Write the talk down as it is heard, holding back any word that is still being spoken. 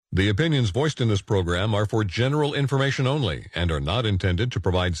The opinions voiced in this program are for general information only and are not intended to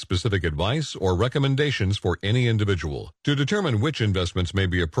provide specific advice or recommendations for any individual. To determine which investments may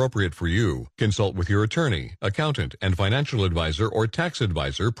be appropriate for you, consult with your attorney, accountant, and financial advisor or tax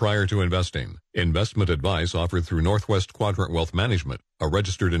advisor prior to investing. Investment advice offered through Northwest Quadrant Wealth Management, a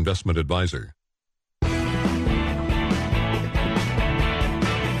registered investment advisor.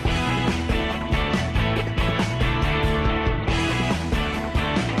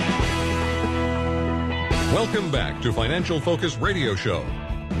 Welcome back to Financial Focus Radio Show.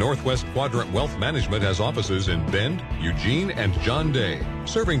 Northwest Quadrant Wealth Management has offices in Bend, Eugene, and John Day,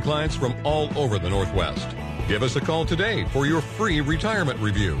 serving clients from all over the Northwest. Give us a call today for your free retirement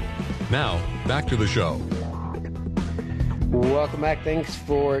review. Now, back to the show. Welcome back. Thanks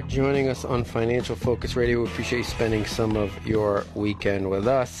for joining us on Financial Focus Radio. We appreciate you spending some of your weekend with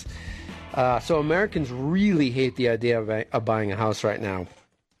us. So Americans really hate the idea of buying a house right now.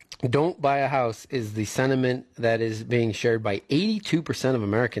 Don't buy a house is the sentiment that is being shared by 82% of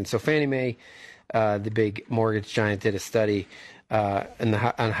Americans. So Fannie Mae, the big mortgage giant, did a study on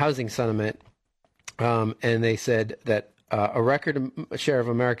housing sentiment, and they said that a record share of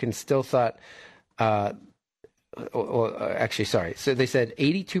Americans still thought, So they said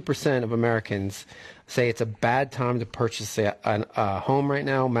 82% of Americans say it's a bad time to purchase a home right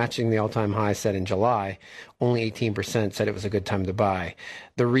now, matching the all-time high set in July. Only 18% said it was a good time to buy.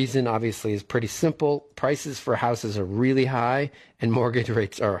 The reason, obviously, is pretty simple. Prices for houses are really high, and mortgage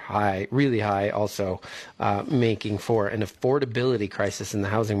rates are high, really high, also making for an affordability crisis in the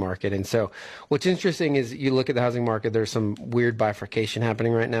housing market. And so what's interesting is you look at the housing market, there's some weird bifurcation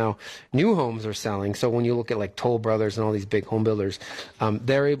happening right now. New homes are selling. So when you look at like Toll Brothers and all these big home builders,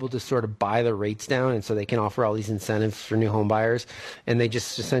 they're able to sort of buy the rates down, and so they can offer all these incentives for new home buyers, and they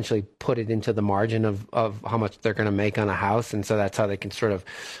just essentially put it into the margin of how much they're going to make on a house. And so that's how they can sort of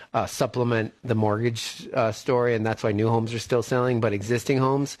supplement the mortgage story, and that's why new homes are still selling. But existing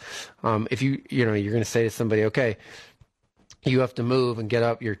homes, if you're going to say to somebody, okay, you have to move and get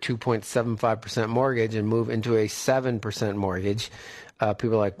up your 2.75% mortgage and move into a 7% mortgage.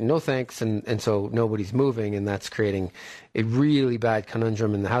 People are like, no thanks, and so nobody's moving, and that's creating a really bad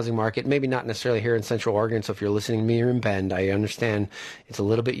conundrum in the housing market. Maybe not necessarily here in Central Oregon, so if you're listening to me, you're in Bend, I understand it's a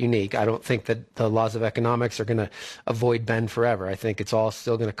little bit unique. I don't think that the laws of economics are going to avoid Bend forever. I think it's all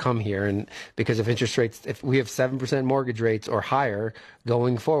still going to come here, and because of interest rates, if we have 7% mortgage rates or higher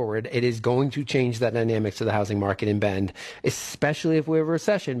going forward, it is going to change that dynamics of the housing market in Bend, especially if we have a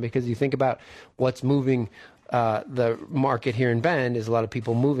recession, because you think about what's moving the market here in Bend is a lot of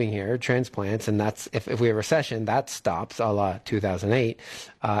people moving here, transplants, and that's if we have a recession, that stops a la 2008.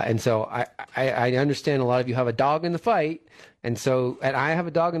 And so I understand a lot of you have a dog in the fight, and I have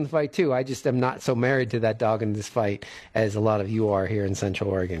a dog in the fight too. I just am not so married to that dog in this fight as a lot of you are here in Central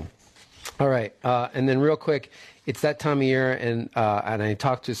Oregon. All right, and then real quick, it's that time of year, and I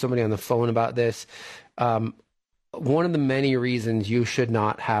talked to somebody on the phone about this. One of the many reasons you should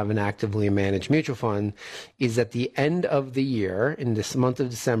not have an actively managed mutual fund is at the end of the year, in this month of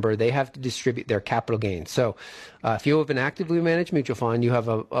December, they have to distribute their capital gains. So if you have an actively managed mutual fund, you have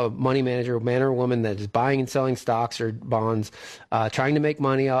a money manager, man or woman that is buying and selling stocks or bonds, trying to make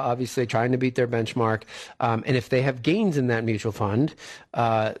money, obviously trying to beat their benchmark. And if they have gains in that mutual fund,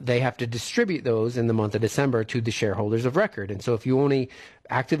 they have to distribute those in the month of December to the shareholders of record. And so if you only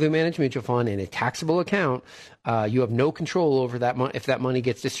actively managed mutual fund in a taxable account, you have no control over that if that money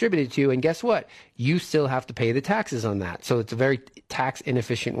gets distributed to you. And guess what? You still have to pay the taxes on that. So it's a very tax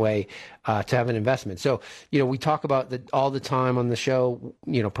inefficient way to have an investment. So, we talk about that all the time on the show.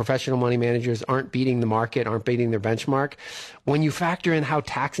 Professional money managers aren't beating the market, aren't beating their benchmark. When you factor in how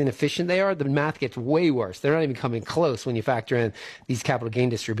tax inefficient they are, the math gets way worse. They're not even coming close when you factor in these capital gain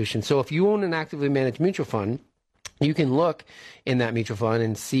distributions. So if you own an actively managed mutual fund, you can look in that mutual fund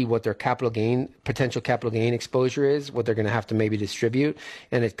and see what their potential capital gain exposure is, what they're going to have to maybe distribute,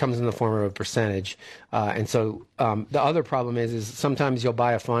 and it comes in the form of a percentage. And so the other problem is sometimes you'll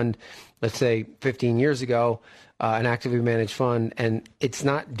buy a fund, let's say 15 years ago, an actively managed fund, and it's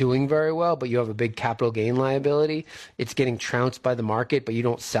not doing very well, but you have a big capital gain liability. It's getting trounced by the market, but you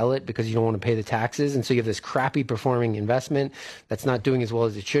don't sell it because you don't want to pay the taxes. And so you have this crappy performing investment that's not doing as well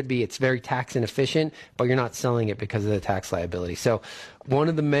as it should be. It's very tax inefficient, but you're not selling it because of the tax liability. So one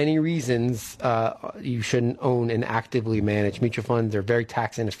of the many reasons you shouldn't own an actively managed mutual fund, they're very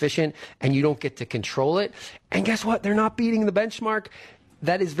tax inefficient, and you don't get to control it. And guess what? They're not beating the benchmark.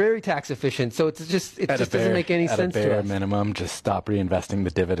 That is very tax efficient, so it just doesn't make any sense to us. At a bare minimum, just stop reinvesting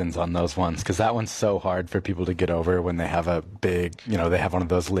the dividends on those ones, because that one's so hard for people to get over when they have a big, they have one of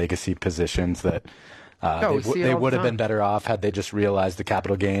those legacy positions that They would have been better off had they just realized the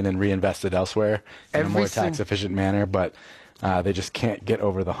capital gain and reinvested elsewhere in a more tax-efficient manner. But they just can't get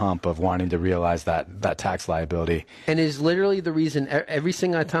over the hump of wanting to realize that tax liability. And it is literally the reason every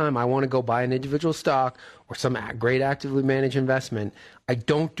single time I want to go buy an individual stock or some great actively managed investment, I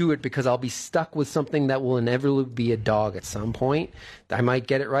don't do it because I'll be stuck with something that will inevitably be a dog at some point. I might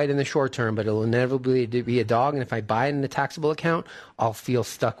get it right in the short term, but it'll inevitably be a dog. And if I buy it in a taxable account, I'll feel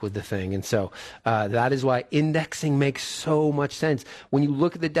stuck with the thing. And so that is why indexing makes so much sense. When you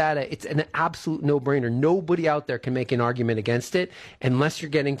look at the data, it's an absolute no-brainer. Nobody out there can make an argument against it unless you're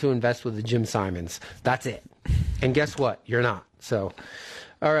getting to invest with the Jim Simons. That's it. And guess what? You're not. So,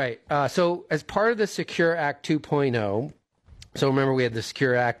 all right. So as part of the Secure Act 2.0, so remember we had the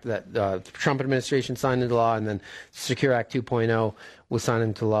Secure Act that the Trump administration signed into law, and then Secure Act 2.0 was signed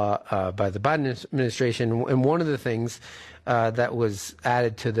into law by the Biden administration. And one of the things that was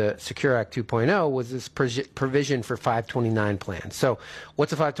added to the Secure Act 2.0 was this provision for 529 plans. So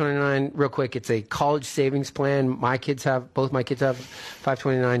what's a 529? Real quick, it's a college savings plan. Both my kids have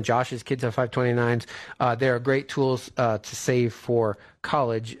 529. Josh's kids have 529s. They are great tools to save for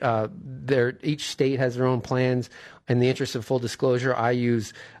college. Each state has their own plans. In the interest of full disclosure, I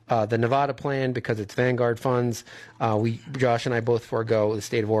use the Nevada plan because it's Vanguard funds. Josh and I both forego the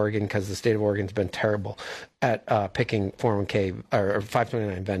state of Oregon because the state of Oregon's been terrible at picking 401k or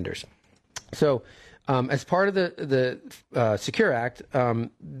 529 vendors. So as part of the Secure Act,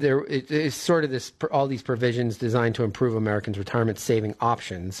 there is sort of all these provisions designed to improve Americans' retirement saving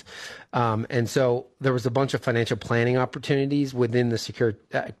options. And so there was a bunch of financial planning opportunities within the Secure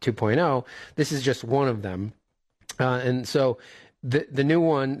Act 2.0. This is just one of them. And so the new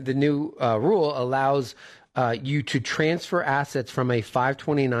rule allows you to transfer assets from a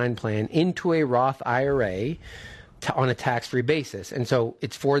 529 plan into a Roth IRA on a tax-free basis. And so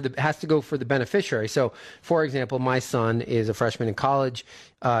it has to go for the beneficiary. So, for example, my son is a freshman in college.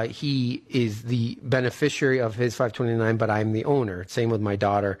 He is the beneficiary of his 529, but I'm the owner. Same with my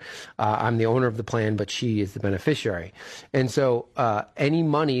daughter. I'm the owner of the plan, but she is the beneficiary. And so any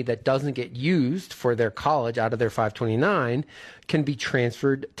money that doesn't get used for their college out of their 529 can be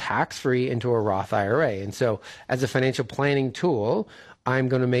transferred tax-free into a Roth IRA. And so as a financial planning tool, I'm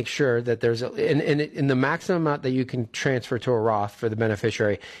going to make sure that there's in the maximum amount that you can transfer to a Roth for the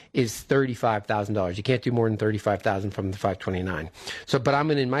beneficiary is $35,000. You can't do more than $35,000 from the 529. So, but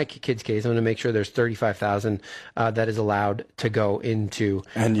in my kid's case, I'm going to make sure there's $35,000 that is allowed to go into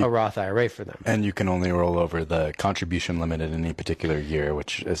a Roth IRA for them. And you can only roll over the contribution limit in any particular year,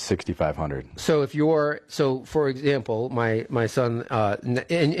 which is $6,500. So for example, my son,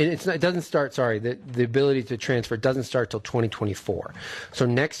 it doesn't start. Sorry, the ability to transfer doesn't start till 2024. So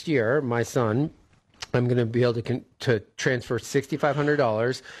next year, my son, I'm going to be able to transfer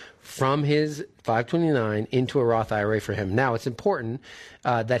 $6,500 from his 529 into a Roth IRA for him. Now, it's important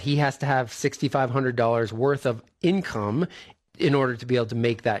that he has to have $6,500 worth of income in order to be able to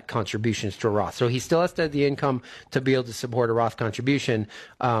make that contributions to a Roth. So he still has to have the income to be able to support a Roth contribution,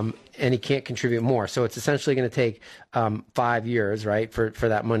 and he can't contribute more. So it's essentially going to take 5 years, right, for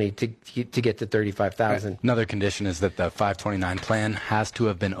that money to get to $35,000. Another condition is that the 529 plan has to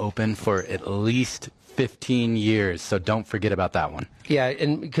have been open for at least 15 years. So don't forget about that one. Yeah,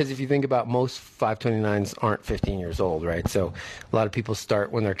 and because if you think about most 529s aren't 15 years old, right? So a lot of people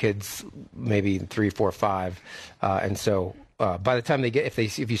start when their kids maybe 3, 4, 5, and so by the time they get,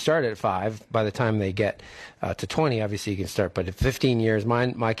 if you start at 5, by the time they get to 20, obviously you can start. But at 15 years,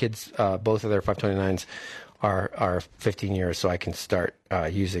 my kids, both of their 529s are 15 years, so I can start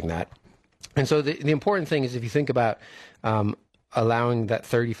using that. And so the important thing is if you think about allowing that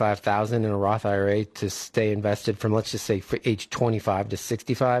 $35,000 in a Roth IRA to stay invested from, let's just say, age 25 to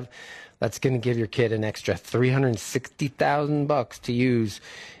 65, that's going to give your kid an extra $360,000 to use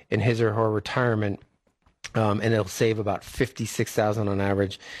in his or her retirement. And it'll save about $56,000 on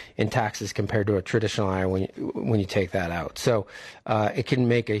average in taxes compared to a traditional IRA when you take that out. So it can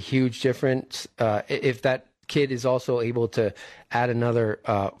make a huge difference if that kid is also able to add another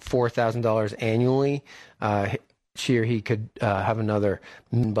 $4,000 annually. She or he could have another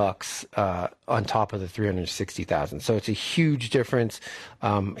 $1,000,000 on top of the $360,000. So it's a huge difference.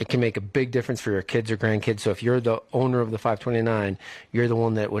 It can make a big difference for your kids or grandkids. So if you're the owner of the 529, you're the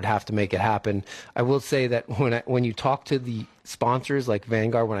one that would have to make it happen. I will say that when you talk to the sponsors like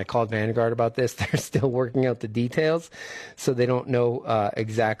Vanguard. When I called Vanguard about this, they're still working out the details, so they don't know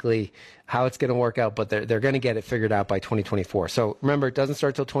exactly how it's going to work out, but they're going to get it figured out by 2024. So remember, it doesn't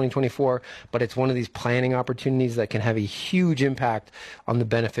start till 2024, but it's one of these planning opportunities that can have a huge impact on the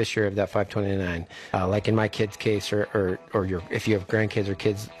beneficiary of that 529. Like in my kid's case, or if you have grandkids or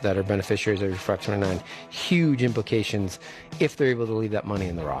kids that are beneficiaries of your 529, huge implications if they're able to leave that money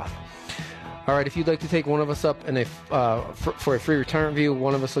in the Roth. All right, if you'd like to take one of us up for a free retirement review,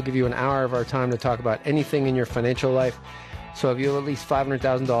 one of us will give you an hour of our time to talk about anything in your financial life. So if you have at least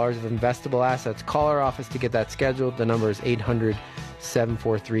 $500,000 of investable assets, call our office to get that scheduled. The number is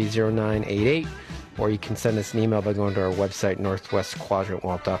 800-743-0988, or you can send us an email by going to our website,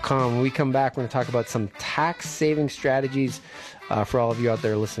 northwestquadrantwealth.com. When we come back, we're going to talk about some tax-saving strategies for all of you out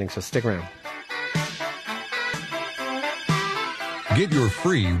there listening, so stick around. Get your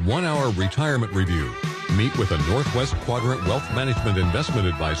free 1-hour retirement review. Meet with a Northwest Quadrant Wealth Management Investment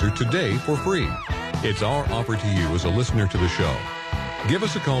Advisor today for free. It's our offer to you as a listener to the show. Give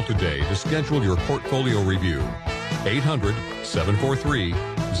us a call today to schedule your portfolio review.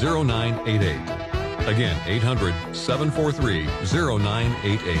 800-743-0988. Again,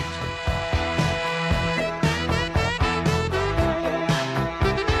 800-743-0988.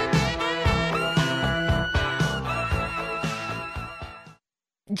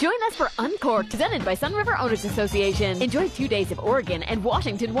 Join us for Uncorked, presented by Sunriver Owners Association. Enjoy 2 days of Oregon and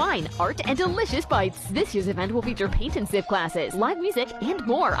Washington wine, art, and delicious bites. This year's event will feature paint and sip classes, live music, and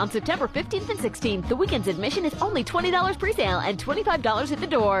more on September 15th and 16th. The weekend's admission is only $20 pre-sale and $25 at the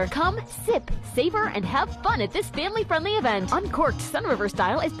door. Come, sip, savor, and have fun at this family-friendly event. Uncorked Sunriver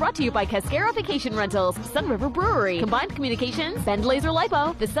Style is brought to you by Cascara Vacation Rentals, Sunriver Brewery, Combined Communications, Bend Laser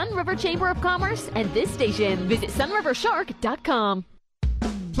Lipo, the Sunriver Chamber of Commerce, and this station. Visit sunrivershark.com.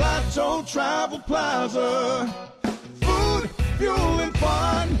 Plateau Travel Plaza. Food, fuel, and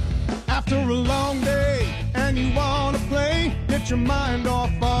fun. After a long day and you want to play, get your mind off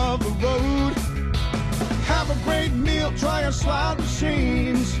of the road. Have a great meal, try our slot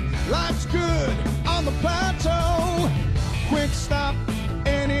machines. Life's good on the Plateau. Quick stop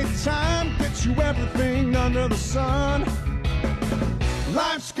anytime, gets you everything under the sun.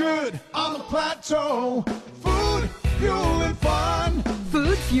 Life's good on the Plateau. Food, fuel, and fun.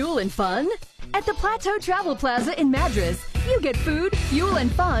 Food, fuel, and fun? At the Plateau Travel Plaza in Madras, you get food, fuel,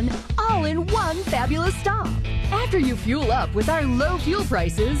 and fun all in one fabulous stop. After you fuel up with our low fuel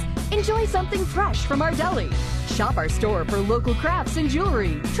prices, enjoy something fresh from our deli. Shop our store for local crafts and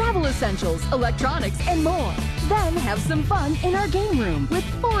jewelry, travel essentials, electronics, and more. Then have some fun in our game room with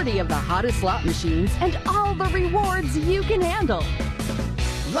 40 of the hottest slot machines and all the rewards you can handle.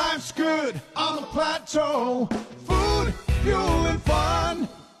 Life's good on the Plateau. Food, fuel, and fun.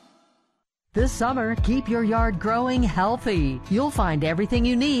 This summer, keep your yard growing healthy. You'll find everything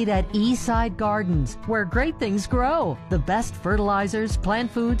you need at Eastside Gardens, where great things grow. The best fertilizers,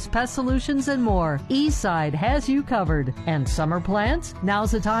 plant foods, pest solutions, and more. Eastside has you covered. And summer plants?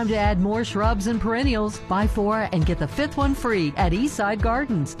 Now's the time to add more shrubs and perennials. Buy 4 and get the 5th one free at Eastside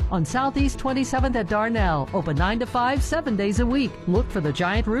Gardens on Southeast 27th at Darnell. Open 9 to 5, 7 days a week. Look for the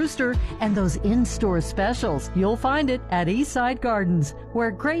giant rooster and those in-store specials. You'll find it at Eastside Gardens,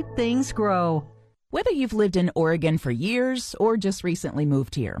 where great things grow. Whether you've lived in Oregon for years or just recently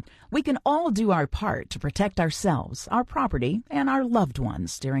moved here, we can all do our part to protect ourselves, our property, and our loved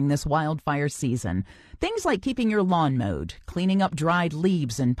ones during this wildfire season. Things like keeping your lawn mowed, cleaning up dried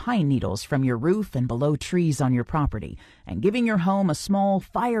leaves and pine needles from your roof and below trees on your property, and giving your home a small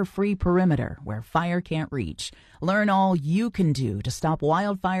fire-free perimeter where fire can't reach. Learn all you can do to stop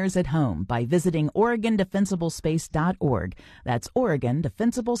wildfires at home by visiting OregonDefensiblespace.org. That's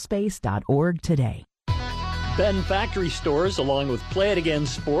OregonDefensiblespace.org today. Ben Factory Stores, along with Play It Again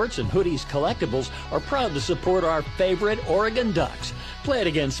Sports and Hoodies Collectibles, are proud to support our favorite Oregon Ducks. Play It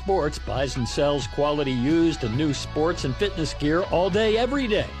Again Sports buys and sells quality used and new sports and fitness gear all day, every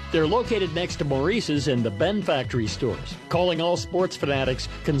day. They're located next to Maurice's in the Ben Factory Stores. Calling all sports fanatics,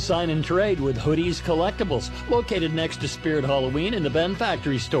 consign and trade with Hoodies Collectibles, located next to Spirit Halloween in the Ben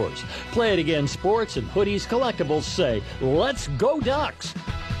Factory Stores. Play It Again Sports and Hoodies Collectibles say, let's go Ducks!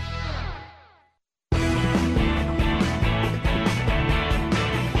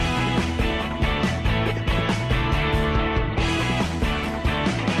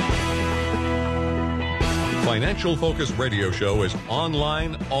 Financial Focus Radio Show is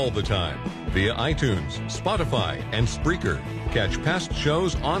online all the time via iTunes, Spotify, and Spreaker. Catch past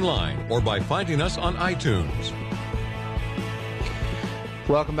shows online or by finding us on iTunes.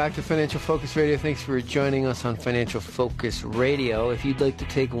 Welcome back to Financial Focus Radio. Thanks for joining us on Financial Focus Radio. If you'd like to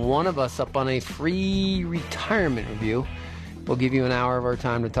take one of us up on a free retirement review, We'll give you an hour of our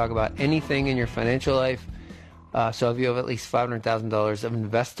time to talk about anything in your financial life. So if you have at least $500,000 of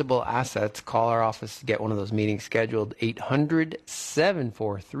investable assets, call our office to get one of those meetings scheduled,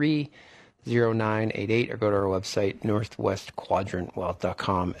 800-743-0988, or go to our website,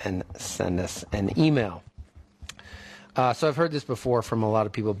 northwestquadrantwealth.com, and send us an email. So I've heard this before from a lot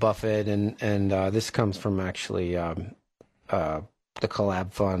of people, Buffett, and this comes from actually the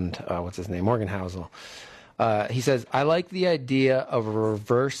Collab Fund, what's his name, Morgan Housel. He says, I like the idea of a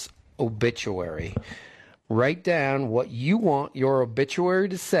reverse obituary. Write down what you want your obituary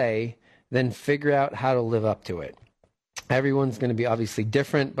to say, then figure out how to live up to it. Everyone's going to be obviously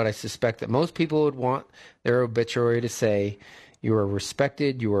different, but I suspect that most people would want their obituary to say, you are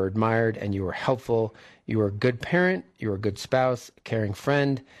respected, you are admired, and you are helpful. You are a good parent, you are a good spouse, a caring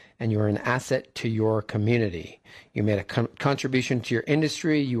friend, and you are an asset to your community. You made a contribution to your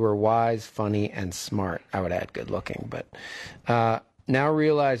industry. You were wise, funny, and smart. I would add good looking, but now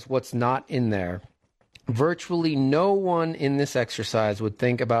realize what's not in there. Virtually no one in this exercise would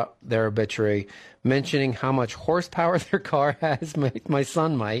think about their obituary mentioning how much horsepower their car has, my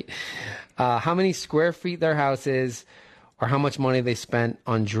son might, how many square feet their house is, or how much money they spent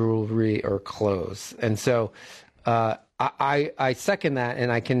on jewelry or clothes. And so I second that,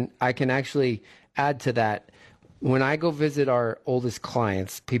 and I can actually add to that. When I go visit our oldest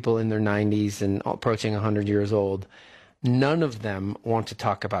clients, people in their 90s and approaching 100 years old, none of them want to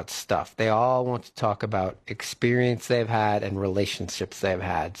talk about stuff. They all want to talk about experience they've had and relationships they've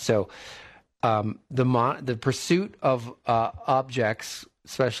had. So the pursuit of objects,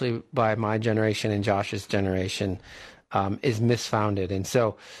 especially by my generation and Josh's generation, is misfounded. And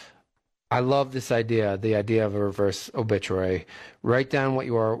so I love this idea, the idea of a reverse obituary. Write down what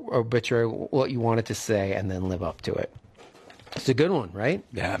your obituary, what you want it to say, and then live up to it. It's a good one, right?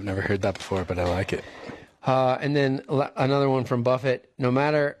 Yeah, I've never heard that before, but I like it. And then another one from Buffett. No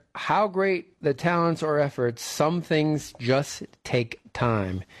matter how great the talents or efforts, some things just take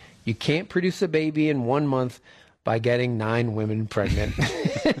time. You can't produce a baby in 1 month by getting 9 women pregnant.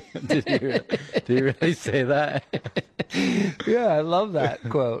 Did he really say that? Yeah, I love that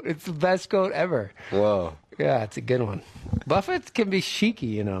quote. It's the best quote ever. Whoa. Yeah, it's a good one. Buffett can be cheeky,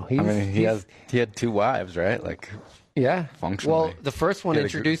 you know. He had 2 wives, right? Like, yeah. Functionally. Well, the first one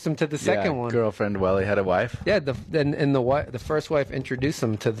introduced him to the second one. Girlfriend while he had a wife. Yeah, the first wife introduced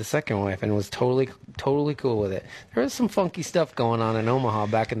him to the second wife and was totally cool with it. There was some funky stuff going on in Omaha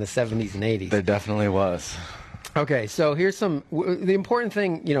back in the 70s and 80s. There definitely was. Okay, so here's the important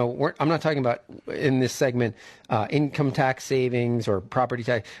thing, you know, I'm not talking about in this segment income tax savings or property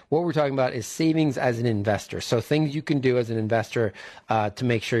tax. What we're talking about is savings as an investor. So things you can do as an investor to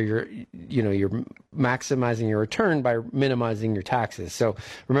make sure you're maximizing your return by minimizing your taxes. So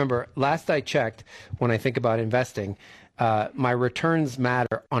remember, last I checked, when I think about investing, my returns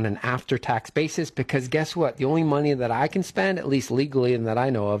matter on an after-tax basis, because guess what? The only money that I can spend, at least legally and that I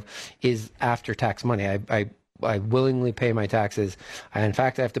know of, is after-tax money. I willingly pay my taxes. In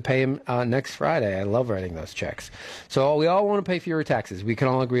fact, I have to pay them next Friday. I love writing those checks. So we all want to pay fewer taxes. We can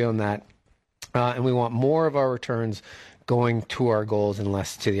all agree on that. And we want more of our returns going to our goals and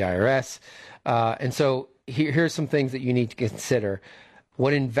less to the IRS. And so here's some things that you need to consider.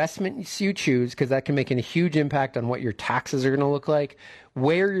 What investments you choose, because that can make a huge impact on what your taxes are going to look like,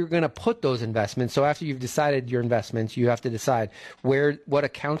 where you're going to put those investments. So after you've decided your investments, you have to decide what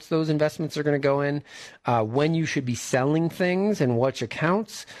accounts those investments are going to go in, when you should be selling things and which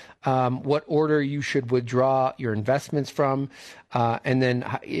accounts, what order you should withdraw your investments from, and then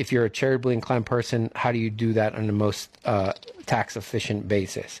if you're a charitably inclined person, how do you do that on the most tax efficient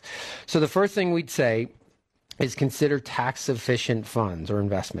basis? So the first thing we'd say is consider tax-efficient funds or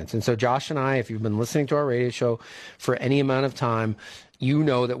investments. And so Josh and I, if you've been listening to our radio show for any amount of time, you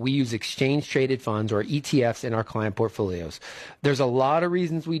know that we use exchange-traded funds or ETFs in our client portfolios. There's a lot of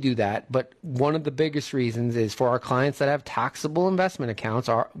reasons we do that, but one of the biggest reasons is for our clients that have taxable investment accounts,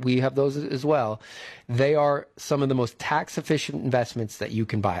 we have those as well. They are some of the most tax-efficient investments that you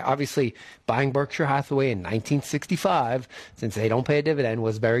can buy. Obviously, buying Berkshire Hathaway in 1965, since they don't pay a dividend,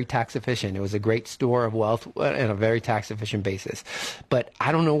 was very tax-efficient. It was a great store of wealth and a very tax-efficient basis. But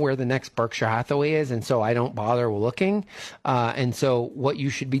I don't know where the next Berkshire Hathaway is, and so I don't bother looking. And so what you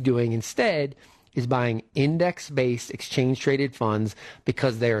should be doing instead is buying index-based exchange-traded funds,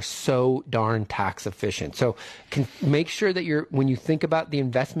 because they are so darn tax efficient. So make sure that when you think about the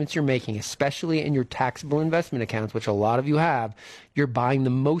investments you're making, especially in your taxable investment accounts, which a lot of you have, you're buying the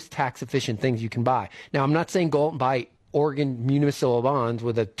most tax efficient things you can buy. Now, I'm not saying go out and buy Oregon municipal bonds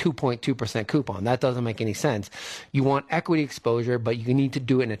with a 2.2% coupon. That doesn't make any sense. You want equity exposure, but you need to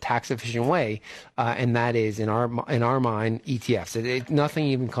do it in a tax efficient way, and that is in our mind ETFs. Nothing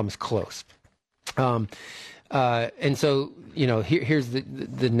even comes close. And so, here's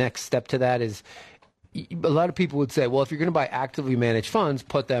the next step to that is a lot of people would say, well, if you're going to buy actively managed funds,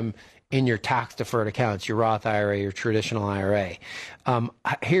 put them in your tax deferred accounts, your Roth IRA, your traditional IRA.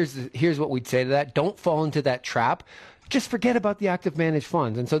 Here's what we'd say to that. Don't fall into that trap. Just forget about the active managed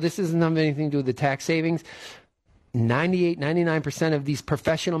funds. And so this doesn't have anything to do with the tax savings. 99% of these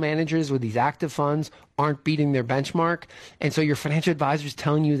professional managers with these active funds aren't beating their benchmark. And so your financial advisor is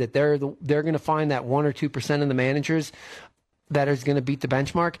telling you that they're going to find that 1 or 2% of the managers that is going to beat the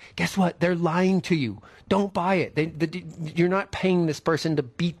benchmark. Guess what? They're lying to you. Don't buy it. You're not paying this person to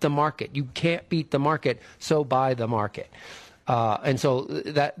beat the market. You can't beat the market, so buy the market. And so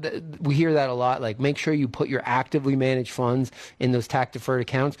that we hear that a lot. Like, make sure you put your actively managed funds in those tax deferred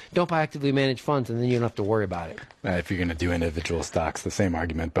accounts. Don't buy actively managed funds, and then you don't have to worry about it. If you're going to do individual stocks, the same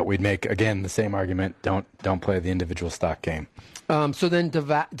argument. But we'd make again the same argument. Don't play the individual stock game. So then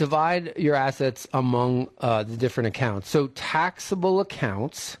divide your assets among the different accounts. So taxable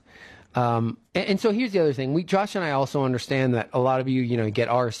accounts. And so here's the other thing. Josh and I also understand that a lot of you, get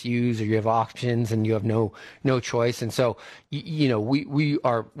RSUs or you have options and you have no choice. And so,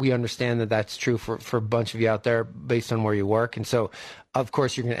 we understand that that's true for a bunch of you out there based on where you work. And so, of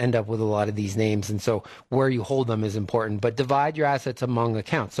course, you're going to end up with a lot of these names. And so where you hold them is important. But divide your assets among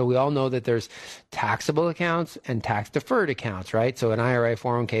accounts. So we all know that there's taxable accounts and tax deferred accounts, right? So an IRA,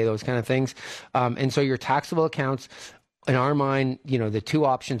 401k, those kind of things. And so your taxable accounts, in our mind, the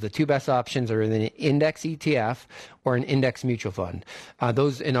two best options are an index ETF or an index mutual fund.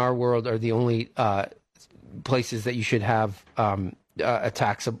 Those in our world are the only places that you should have a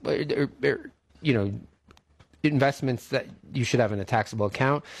taxable, investments that you should have in a taxable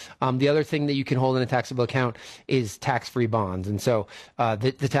account. The other thing that you can hold in a taxable account is tax-free bonds. And so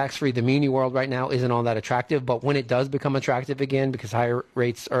the tax-free, the muni world right now isn't all that attractive, but when it does become attractive again, because higher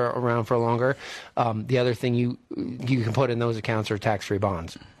rates are around for longer, the other thing you can put in those accounts are tax-free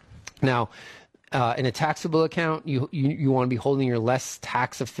bonds. Now, in a taxable account, you want to be holding your less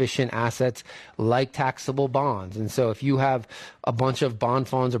tax-efficient assets like taxable bonds. And so if you have a bunch of bond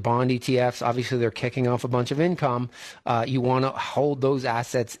funds or bond ETFs, obviously they're kicking off a bunch of income. You want to hold those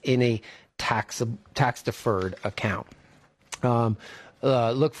assets in a tax-deferred account.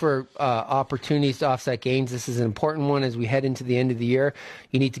 Look for opportunities to offset gains. This is an important one as we head into the end of the year.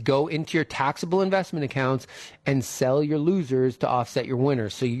 You need to go into your taxable investment accounts and sell your losers to offset your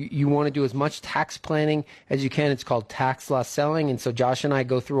winners. So you want to do as much tax planning as you can. It's called tax loss selling. And so Josh and I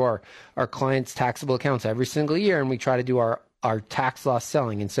go through our clients' taxable accounts every single year, and we try to do our tax loss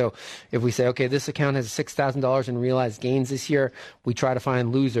selling. And so if we say, okay, this account has $6,000 in realized gains this year, we try to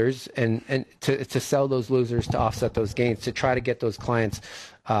find losers and to sell those losers to offset those gains, to try to get those clients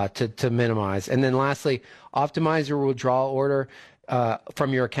to minimize. And then lastly, optimize your withdrawal order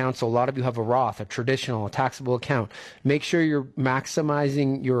from your account. So a lot of you have a Roth, a traditional, a taxable account. Make sure you're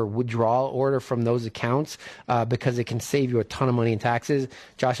maximizing your withdrawal order from those accounts because it can save you a ton of money in taxes.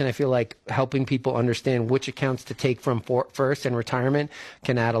 Josh and I feel like helping people understand which accounts to take from first in retirement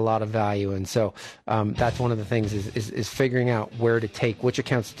can add a lot of value. And so that's one of the things is figuring out where to take, which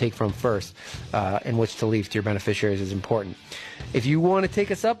accounts to take from first and which to leave to your beneficiaries is important. If you want to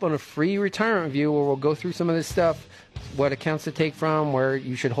take us up on a free retirement review where we'll go through some of this stuff, what accounts to take from, where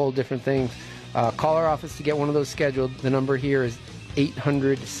you should hold different things, call our office to get one of those scheduled. The number here is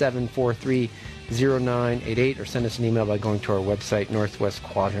 800-743-0988 or send us an email by going to our website,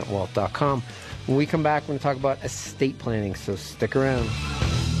 northwestquadrantwealth.com. When we come back, we're going to talk about estate planning, so stick around.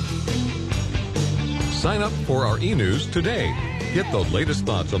 Sign up for our e-news today. Get the latest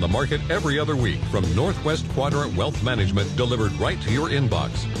thoughts on the market every other week from Northwest Quadrant Wealth Management delivered right to your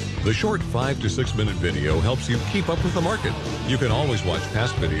inbox. The short 5 to 6 minute video helps you keep up with the market. You can always watch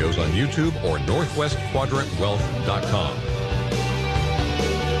past videos on YouTube or northwestquadrantwealth.com.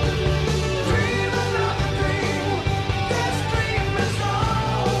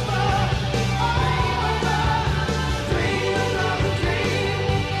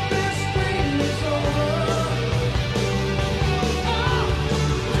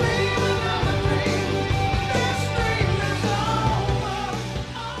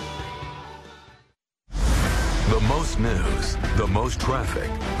 News, the most traffic,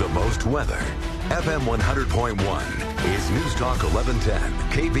 the most weather. FM 100.1 is News Talk 1110,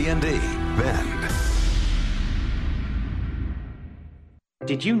 KBND, Bend.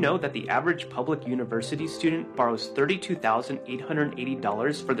 Did you know that the average public university student borrows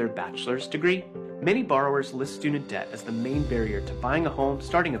 $32,880 for their bachelor's degree? Many borrowers list student debt as the main barrier to buying a home,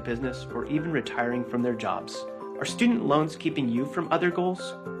 starting a business, or even retiring from their jobs. Are student loans keeping you from other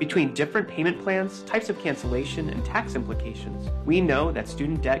goals? Between different payment plans, types of cancellation, and tax implications, we know that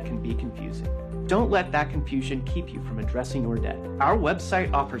student debt can be confusing. Don't let that confusion keep you from addressing your debt. Our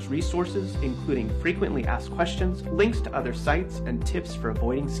website offers resources, including frequently asked questions, links to other sites, and tips for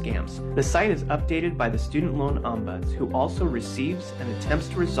avoiding scams. The site is updated by the Student Loan Ombuds, who also receives and attempts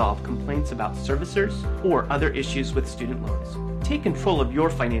to resolve complaints about servicers or other issues with student loans. Take control of your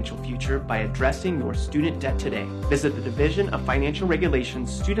financial future by addressing your student debt today. Visit the Division of Financial Regulations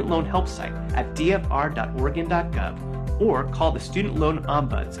Student Loan Help site at dfr.oregon.gov or call the Student Loan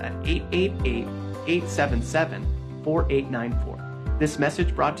Ombuds at 888-877-4894. This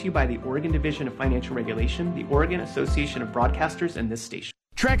message brought to you by the Oregon Division of Financial Regulation, the Oregon Association of Broadcasters, and this station.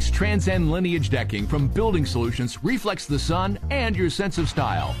 Trex Transcend Lineage Decking from Building Solutions reflects the sun and your sense of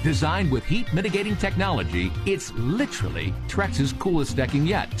style. Designed with heat mitigating technology, it's literally Trex's coolest decking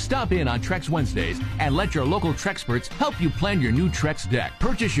yet. Stop in on Trex Wednesdays and let your local Trexperts help you plan your new Trex deck.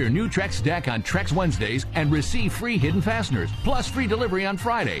 Purchase your new Trex deck on Trex Wednesdays and receive free hidden fasteners, plus free delivery on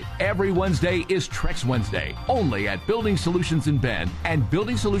Friday. Every Wednesday is Trex Wednesday, only at Building Solutions in Bend and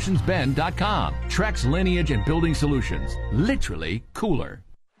BuildingSolutionsBend.com. Trex Lineage and Building Solutions, literally cooler.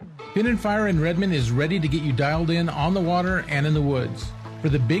 Finn & Fire in Redmond is ready to get you dialed in on the water and in the woods. For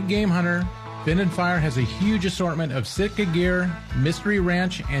the big game hunter, Finn & Fire has a huge assortment of Sitka gear, Mystery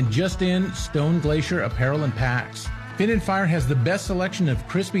Ranch, and just-in Stone Glacier apparel and packs. Finn & Fire has the best selection of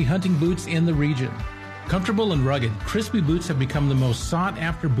crispy hunting boots in the region. Comfortable and rugged, crispy boots have become the most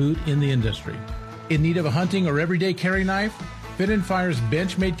sought-after boot in the industry. In need of a hunting or everyday carry knife? Finn & Fire's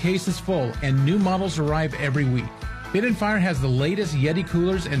Benchmade case is full, and new models arrive every week. Finn & Fire has the latest Yeti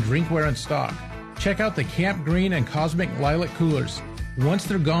coolers and drinkware in stock. Check out the Camp Green and Cosmic Lilac coolers. Once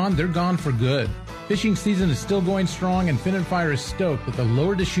they're gone for good. Fishing season is still going strong, and Finn & Fire is stoked that the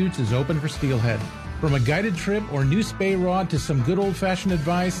Lower Deschutes is open for steelhead. From a guided trip or new spay rod to some good old-fashioned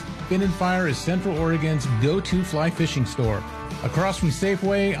advice, Finn & Fire is Central Oregon's go-to fly fishing store. Across from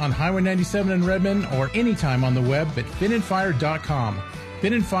Safeway on Highway 97 in Redmond, or anytime on the web at finnandfire.com.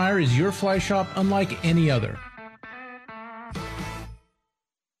 Finn & Fire is your fly shop unlike any other.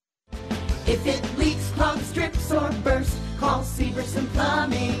 If it leaks, clogs, drips, or bursts, call Severson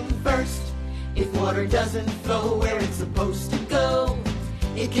Plumbing first. If water doesn't flow where it's supposed to go,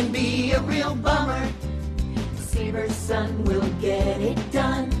 it can be a real bummer. Severson will get it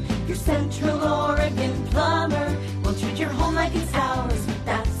done. Your Central Oregon plumber will treat your home like it's ours.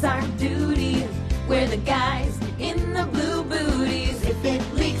 That's our duty. We're the guys in the blue booties. If it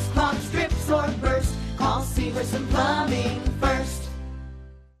leaks, clogs, drips, or bursts, call Severson Plumbing first.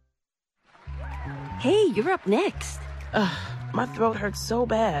 Hey, you're up next. Ugh, my throat hurts so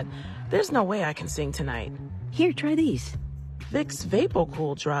bad. There's no way I can sing tonight. Here, try these. Vicks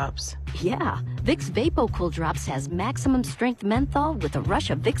VapoCool Drops. Yeah, Vicks VapoCool Drops has maximum strength menthol with a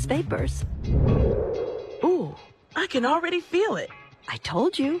rush of Vicks Vapors. Ooh, I can already feel it. I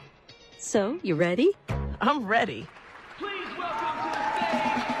told you. So, you ready? I'm ready.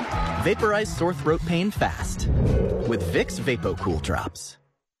 Vaporize sore throat pain fast with Vicks VapoCool Drops.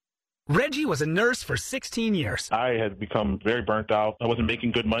 Reggie was a nurse for 16 years. I had become very burnt out. I wasn't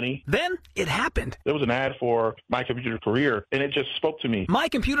making good money. Then it happened. There was an ad for My Computer Career, and it just spoke to me. My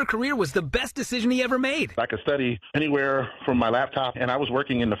Computer Career was the best decision he ever made. I could study anywhere from my laptop, and I was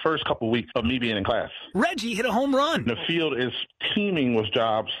working in the first couple of weeks of me being in class. Reggie hit a home run. The field is teeming with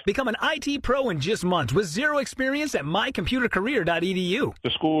jobs. Become an IT pro in just months with zero experience at mycomputercareer.edu.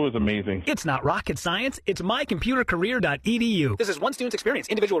 The school is amazing. It's not rocket science. It's mycomputercareer.edu. This is one student's experience.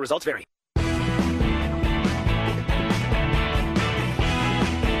 Individual results vary.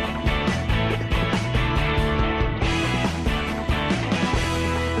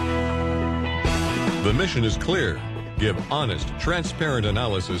 The mission is clear. Give honest, transparent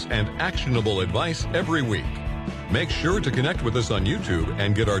analysis and actionable advice every week. Make sure to connect with us on YouTube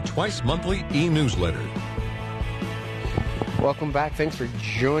and get our twice-monthly e-newsletter. Welcome back. Thanks for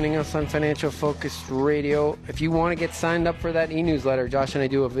joining us on Financial Focus Radio. If you want to get signed up for that e-newsletter, Josh and I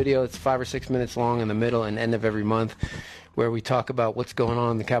do a video that's 5 or 6 minutes long in the middle and end of every month where we talk about what's going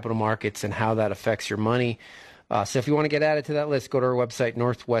on in the capital markets and how that affects your money. So if you want to get added to that list, go to our website,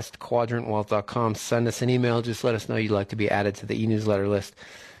 northwestquadrantwealth.com. Send us an email. Just let us know you'd like to be added to the e-newsletter list.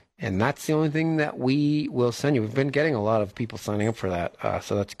 And that's the only thing that we will send you. We've been getting a lot of people signing up for that,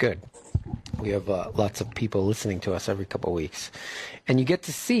 so that's good. We have lots of people listening to us every couple of weeks. And you get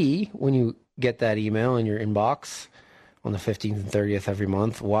to see, when you get that email in your inbox on the 15th and 30th every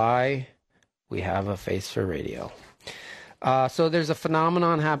month, why we have a face for radio. So there's a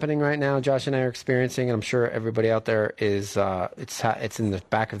phenomenon happening right now. Josh and I are experiencing, and I'm sure everybody out there is. It's in the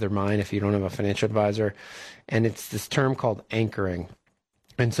back of their mind if you don't have a financial advisor, and it's this term called anchoring.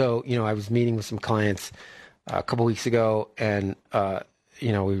 And so, I was meeting with some clients a couple weeks ago, and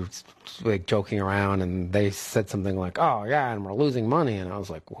we were like joking around, and they said something like, "Oh yeah, and we're losing money," and I was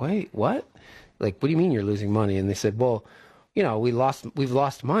like, "Wait, what? Like, what do you mean you're losing money?" And they said, "Well, we've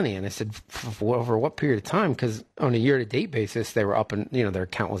lost money." And I said, over what period of time? Because on a year-to-date basis, they were up, and their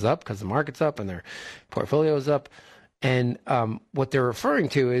account was up because the market's up and their portfolio is up. And what they're referring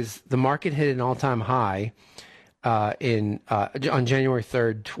to is the market hit an all-time high on January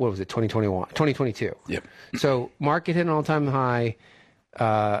 3rd. What was it? 2022. Yep. So market hit an all-time high.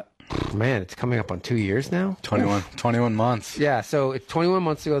 Man, it's coming up on 2 years now. 21 months. Yeah. So 21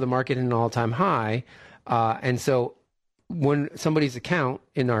 months ago, the market hit an all-time high, and so when somebody's account,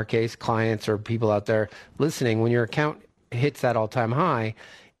 in our case, clients or people out there listening, when your account hits that all-time high,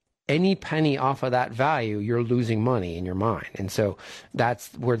 any penny off of that value, you're losing money in your mind. And so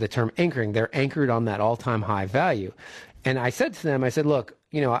that's where the term anchoring, they're anchored on that all-time high value. And I said to them, I said, look,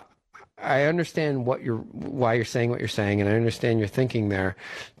 I understand why you're saying what you're saying, and I understand your thinking there.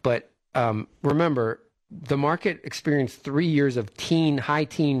 But remember, the market experienced 3 years of high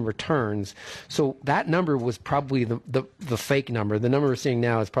teen returns. So that number was probably the fake number. The number we're seeing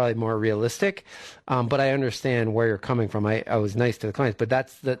now is probably more realistic. But I understand where you're coming from. I was nice to the clients, but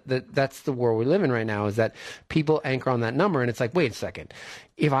that's the world we live in right now, is that people anchor on that number. And it's like, wait a second.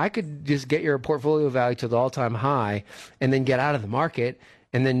 If I could just get your portfolio value to the all-time high and then get out of the market,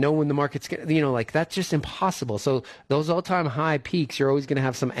 and then know when the market's going to, that's just impossible. So those all-time high peaks, you're always going to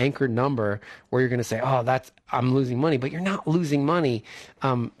have some anchored number where you're going to say, oh, I'm losing money. But you're not losing money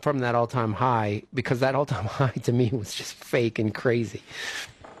from that all-time high, because that all-time high to me was just fake and crazy.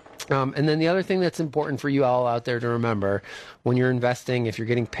 And then the other thing that's important for you all out there to remember when you're investing, if you're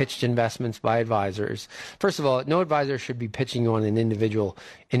getting pitched investments by advisors, first of all, no advisor should be pitching you on an individual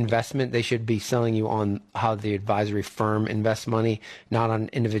investment. They should be selling you on how the advisory firm invests money, not on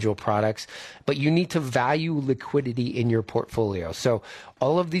individual products. But you need to value liquidity in your portfolio. So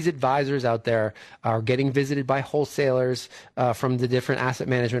all of these advisors out there are getting visited by wholesalers from the different asset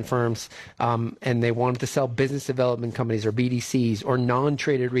management firms, and they want to sell business development companies or BDCs or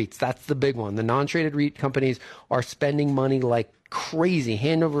non-traded REITs. That's the big one. The non-traded REIT companies are spending money like crazy,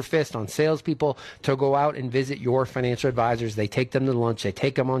 hand over fist, on salespeople to go out and visit your financial advisors. They take them to lunch, they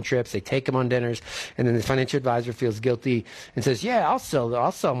take them on trips, they take them on dinners, and then the financial advisor feels guilty and says, yeah, I'll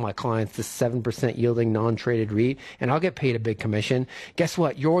sell my clients this 7% yielding non-traded REIT, and I'll get paid a big commission. Guess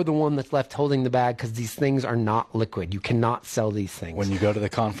what? You're the one that's left holding the bag, because these things are not liquid. You cannot sell these things. When you go to the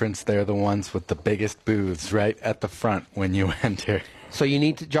conference, they're the ones with the biggest booths right at the front when you enter. So you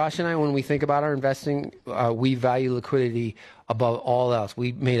need to, Josh and I, when we think about our investing, we value liquidity above all else.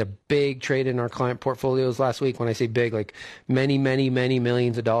 We made a big trade in our client portfolios last week. When I say big, like many, many, many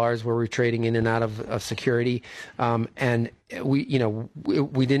millions of dollars where we're trading in and out of security. And we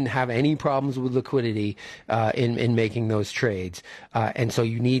didn't have any problems with liquidity in making those trades. And so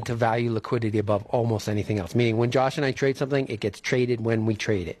you need to value liquidity above almost anything else. Meaning when Josh and I trade something, it gets traded when we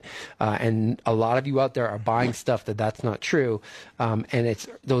trade it. And a lot of you out there are buying stuff that's not true. And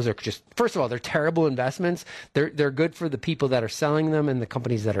those are just, first of all, they're terrible investments. They're good for the people that are selling them and the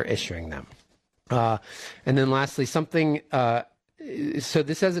companies that are issuing them. And then lastly, something, so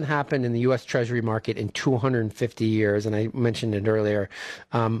this hasn't happened in the U.S. Treasury market in 250 years, and I mentioned it earlier.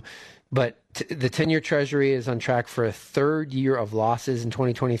 But the 10-year Treasury is on track for a third year of losses in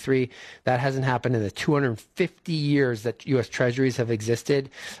 2023. That hasn't happened in the 250 years that U.S. Treasuries have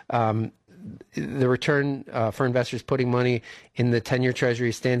existed. The return for investors putting money in the 10-year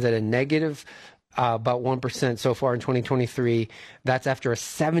Treasury stands at a negative about 1% so far in 2023. That's after a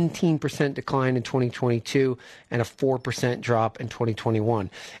 17% decline in 2022 and a 4% drop in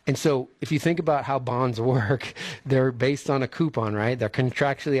 2021. And so if you think about how bonds work, they're based on a coupon, right? They're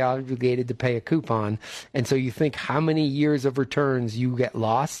contractually obligated to pay a coupon. And so you think how many years of returns you get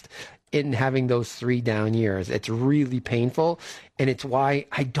lost in having those 3 down years. It's really painful. And it's why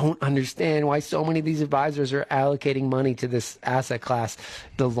I don't understand why so many of these advisors are allocating money to this asset class,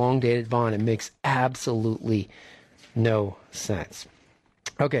 the long dated bond. It makes absolutely no sense.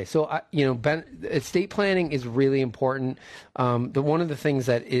 Okay, so estate planning is really important. One of the things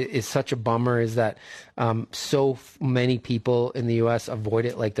that is such a bummer is that so many people in the U.S. avoid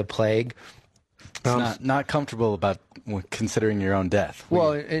it like the plague. It's not comfortable about considering your own death.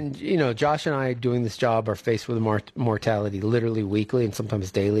 Well, and Josh and I doing this job are faced with mortality literally weekly and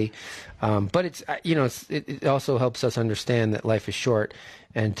sometimes daily. But it's it also helps us understand that life is short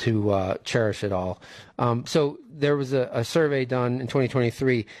and to cherish it all. So there was a survey done in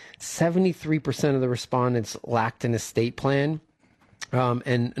 2023. 73% of the respondents lacked an estate plan.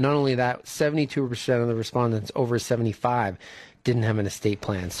 And not only that, 72% of the respondents over 75 didn't have an estate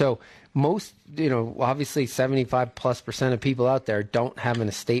plan. So most, obviously 75+% of people out there don't have an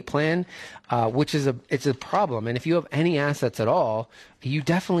estate plan, which is it's a problem. And if you have any assets at all, you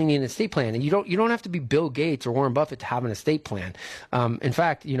definitely need an estate plan. And you don't have to be Bill Gates or Warren Buffett to have an estate plan. In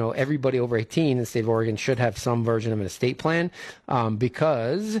fact, everybody over 18 in the state of Oregon should have some version of an estate plan,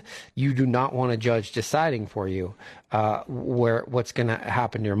 because you do not want a judge deciding for you what's going to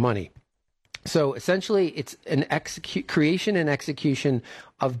happen to your money. So essentially, it's an creation and execution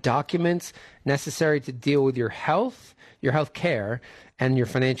of documents necessary to deal with your health care, and your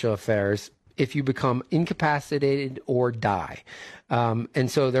financial affairs if you become incapacitated or die. And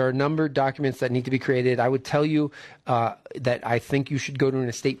so there are a number of documents that need to be created. I would tell you that I think you should go to an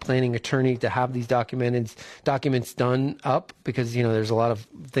estate planning attorney to have these documents done up, because there's a lot of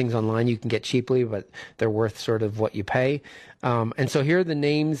things online you can get cheaply, but they're worth sort of what you pay. And so here are the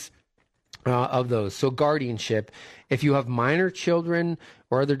names of those. So guardianship, if you have minor children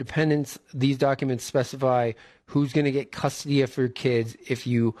or other dependents, these documents specify who's going to get custody of your kids if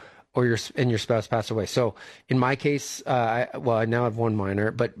you or your spouse pass away. So in my case, I now have one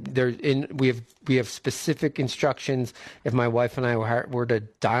minor, but we have specific instructions if my wife and I were to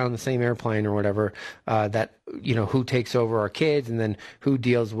die on the same airplane or whatever, that who takes over our kids, and then who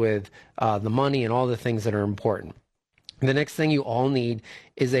deals with the money and all the things that are important. The next thing you all need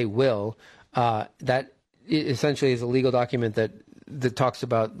is a will. That essentially is a legal document that talks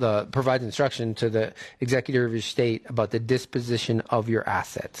about provides instruction to the executor of your state about the disposition of your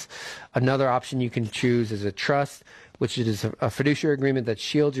assets. Another option you can choose is a trust, which is a fiduciary agreement that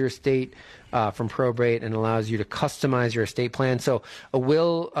shields your estate from probate and allows you to customize your estate plan. So a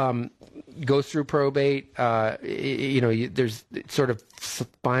will goes through probate. It sort of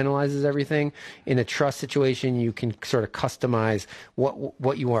finalizes everything. In a trust situation, you can sort of customize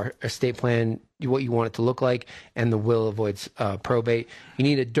what you are estate plan, what you want it to look like, and the will avoids probate. You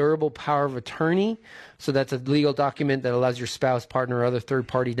need a durable power of attorney. So that's a legal document that allows your spouse, partner, or other third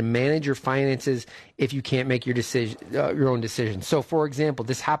party to manage your finances if you can't make your own decisions. So, for example,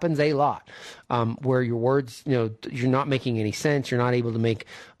 this happens a lot, where your words, you're not making any sense. You're not able to make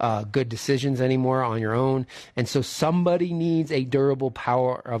good decisions anymore on your own. And so somebody needs a durable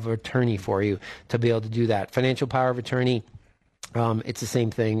power of attorney for you to be able to do that. Financial power of attorney, it's the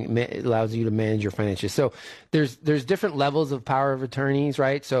same thing. It allows you to manage your finances. So there's different levels of power of attorneys,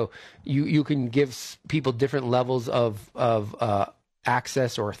 right? So you can give people different levels of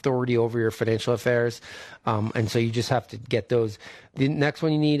access or authority over your financial affairs. And so you just have to get those. The next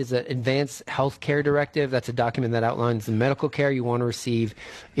one you need is an advanced health care directive. That's a document that outlines the medical care you want to receive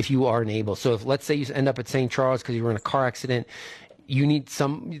if you are unable. So if, let's say, you end up at St. Charles because you were in a car accident, there needs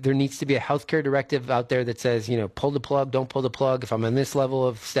to be a healthcare directive out there that says, pull the plug, don't pull the plug if I'm on this level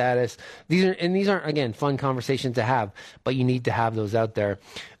of status. These aren't, again, fun conversations to have, but you need to have those out there.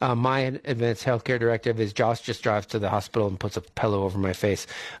 My advanced healthcare directive is Josh just drives to the hospital and puts a pillow over my face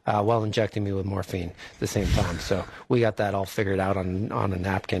while injecting me with morphine at the same time. So we got that all figured out on a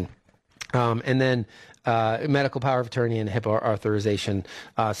napkin. And then medical power of attorney and HIPAA authorization.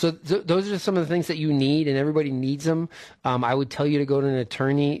 So those are some of the things that you need, and everybody needs them. I would tell you to go to an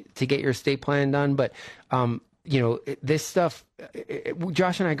attorney to get your estate plan done, but this stuff,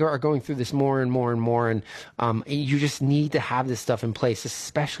 Josh and I are going through this more and more and more, and you just need to have this stuff in place,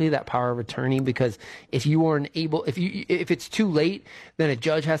 especially that power of attorney, because if you aren't able, if it's too late, then a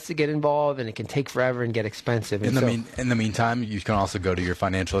judge has to get involved, and it can take forever and get expensive. In the meantime, you can also go to your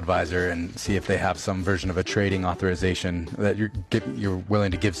financial advisor and see if they have some version of a trading authorization that you're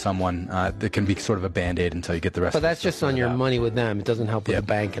willing to give someone that can be sort of a Band-Aid until you get the rest. But that's just on your money with them. It doesn't help with the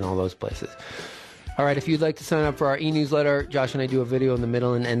bank and all those places. All right, if you'd like to sign up for our e-newsletter, Josh and I do a video in the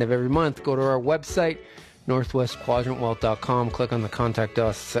middle and end of every month. Go to our website, northwestquadrantwealth.com. Click on the Contact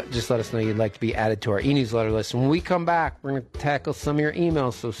Us. Just let us know you'd like to be added to our e-newsletter list. When we come back, we're going to tackle some of your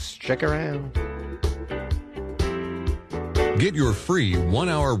emails, so stick around. Get your free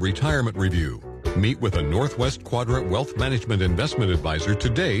 1-hour retirement review. Meet with a Northwest Quadrant Wealth Management Investment Advisor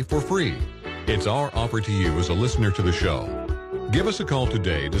today for free. It's our offer to you as a listener to the show. Give us a call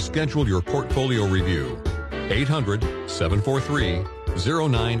today to schedule your portfolio review.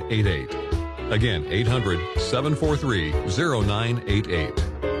 800-743-0988. Again,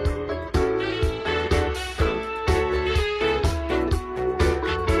 800-743-0988.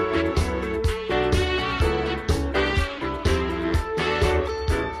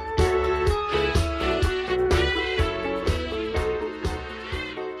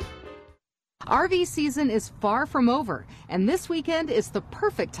 RV season is far from over, and this weekend is the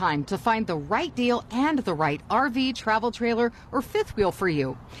perfect time to find the right deal and the right RV, travel trailer, or fifth wheel for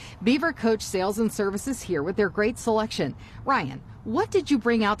you. Beaver Coach Sales and Services here with their great selection. Ryan, what did you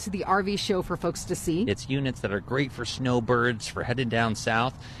bring out to the RV show for folks to see? It's units that are great for snowbirds, for heading down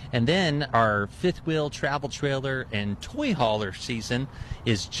south. And then our fifth wheel travel trailer and toy hauler season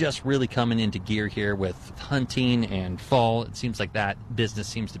is just really coming into gear here with hunting and fall. It seems like that business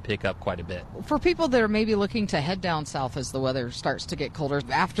seems to pick up quite a bit. For people that are maybe looking to head down south as the weather starts to get colder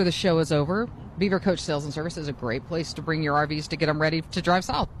after the show is over, Beaver Coach Sales and Service is a great place to bring your RVs to get them ready to drive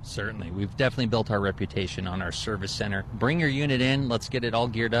south. Certainly. We've definitely built our reputation on our service center. Bring your unit in. Let's get it all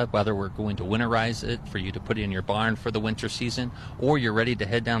geared up, whether we're going to winterize it for you to put in your barn for the winter season, or you're ready to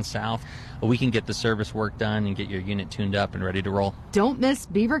head down south. We can get the service work done and get your unit tuned up and ready to roll. Don't miss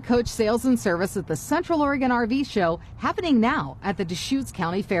Beaver Coach Sales and Service at the Central Oregon RV Show, happening now at the Deschutes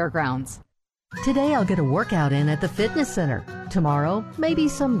County Fairgrounds. Today I'll get a workout in at the fitness center. Tomorrow, maybe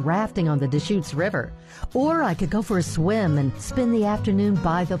some rafting on the Deschutes River. Or I could go for a swim and spend the afternoon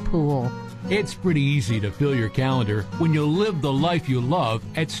by the pool. It's pretty easy to fill your calendar when you live the life you love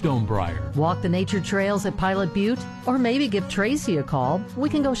at Stonebriar. Walk the nature trails at Pilot Butte, or maybe give Tracy a call. We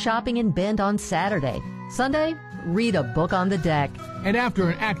can go shopping in Bend on Saturday. Sunday, read a book on the deck. And after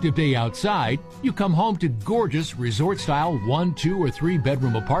an active day outside, you come home to gorgeous resort-style 1, 2, or 3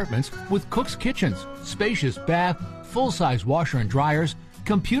 bedroom apartments with cook's kitchens, spacious bath, full-size washer and dryers,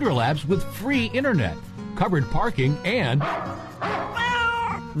 computer labs with free internet, covered parking, and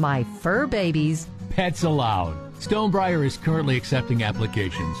my fur babies. Pets allowed. Stonebriar is currently accepting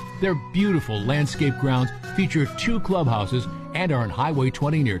applications. Their beautiful landscape grounds feature 2 clubhouses and are on Highway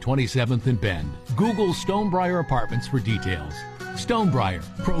 20 near 27th and Bend. Google Stonebriar Apartments for details. Stonebriar,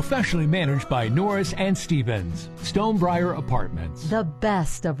 professionally managed by Norris and Stevens. Stonebriar Apartments. The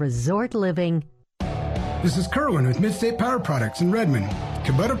best of resort living. This is Kerwin with Midstate Power Products in Redmond.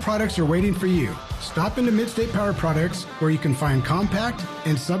 Kubota products are waiting for you. Stop into Midstate Power Products, where you can find compact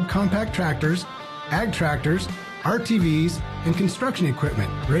and subcompact tractors, ag tractors, RTVs, and construction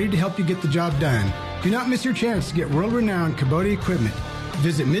equipment ready to help you get the job done. Do not miss your chance to get world-renowned Kubota equipment.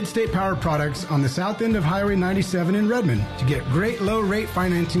 Visit Midstate Power Products on the south end of Highway 97 in Redmond to get great low-rate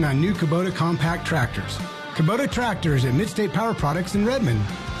financing on new Kubota compact tractors. Kubota tractors at Midstate Power Products in Redmond.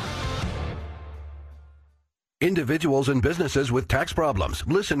 Individuals and businesses with tax problems,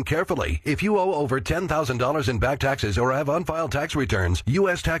 listen carefully. If you owe over $10,000 in back taxes or have unfiled tax returns,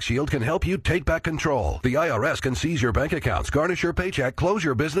 U.S. Tax Shield can help you take back control. The IRS can seize your bank accounts, garnish your paycheck, close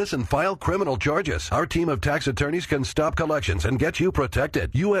your business, and file criminal charges. Our team of tax attorneys can stop collections and get you protected.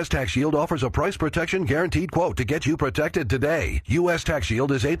 U.S. Tax Shield offers a price protection guaranteed quote to get you protected today. U.S. Tax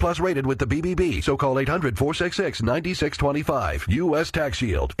Shield is A+ rated with the BBB, so call 800-466-9625. U.S. Tax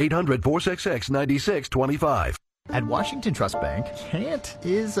Shield, 800-466-9625. At Washington Trust Bank, can't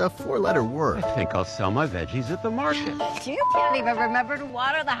is a 4-letter word. I think I'll sell my veggies at the market. You can't even remember to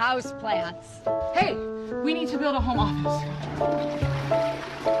water the house plants. Hey, we need to build a home office.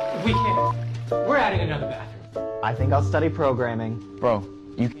 We can't. We're adding another bathroom. I think I'll study programming. Bro,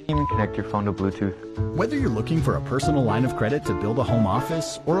 you can't even connect your phone to Bluetooth. Whether you're looking for a personal line of credit to build a home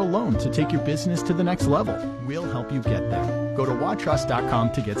office or a loan to take your business to the next level, we'll help you get there. Go to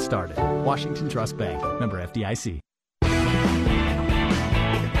watrust.com to get started. Washington Trust Bank, member FDIC.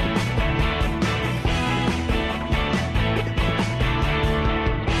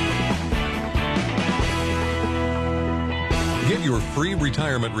 Get your free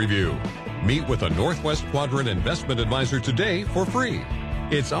retirement review. Meet with a Northwest Quadrant investment advisor today for free.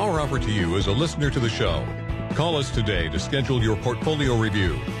 It's our offer to you as a listener to the show. Call us today to schedule your portfolio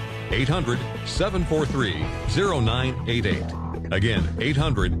review. 800-743-0988. Again,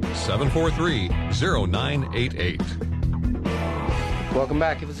 800-743-0988. Welcome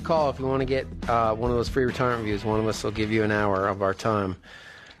back. Give us a call if you want to get one of those free retirement reviews. One of us will give you an hour of our time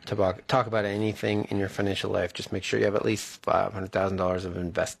to talk about anything in your financial life. Just make sure you have at least $500,000 of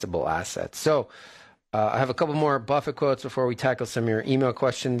investable assets. So I have a couple more Buffett quotes before we tackle some of your email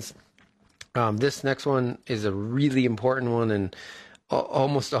questions. This next one is a really important one and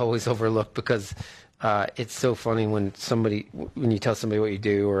almost always overlooked because it's so funny when you tell somebody what you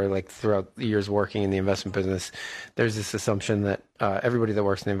do, or like throughout the years working in the investment business, there's this assumption that everybody that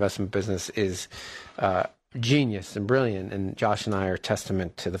works in the investment business is genius and brilliant, and Josh and I are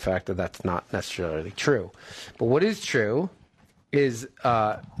testament to the fact that that's not necessarily true. But what is true is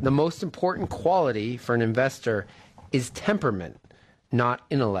the most important quality for an investor is temperament, not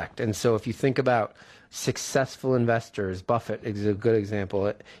intellect. And so if you think about successful investors, Buffett is a good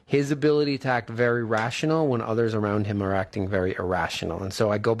example, his ability to act very rational when others around him are acting very irrational. And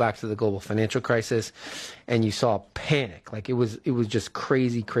so I go back to the global financial crisis, and you saw panic. Like it was just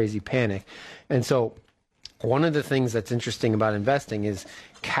crazy panic. And so one of the things that's interesting about investing is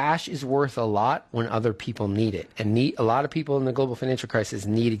cash is worth a lot when other people need it. And a lot of people in the global financial crisis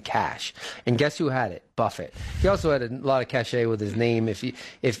needed cash. And guess who had it? Buffett. He also had a lot of cachet with his name. If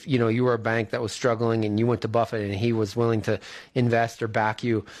you were a bank that was struggling and you went to Buffett and he was willing to invest or back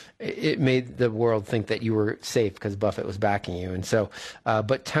you, it made the world think that you were safe because Buffett was backing you. And so,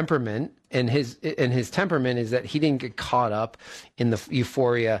 but temperament, and his temperament is that he didn't get caught up in the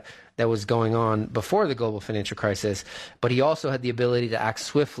euphoria that was going on before the global financial crisis, but he also had the ability to act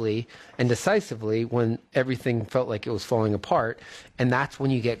swiftly and decisively when everything felt like it was falling apart. And that's when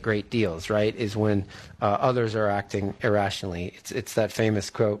you get great deals, right? Is when others are acting irrationally. It's that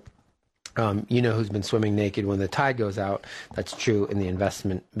famous quote, who's been swimming naked when the tide goes out. That's true in the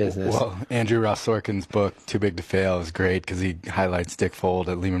investment business. Well, Andrew Ross Sorkin's book, Too Big to Fail, is great because he highlights Dick Fuld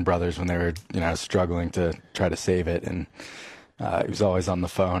at Lehman Brothers when they were, struggling to try to save it. And he was always on the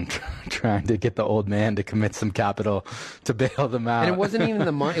phone trying to get the old man to commit some capital to bail them out. And it wasn't even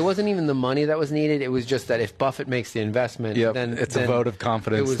the money. It wasn't even the money that was needed. It was just that if Buffett makes the investment, then it's a vote of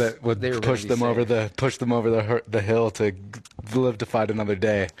confidence that would push them over the hill to live to fight another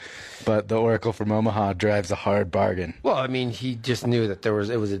day. But the Oracle from Omaha drives a hard bargain. Well, I mean, he just knew that there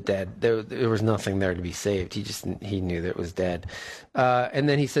was nothing there to be saved. He knew that it was dead. And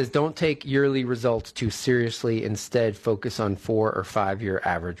then he says, don't take yearly results too seriously. Instead, focus on 4 or 5 year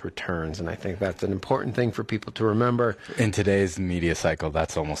average returns. And I think that's an important thing for people to remember. In today's media cycle,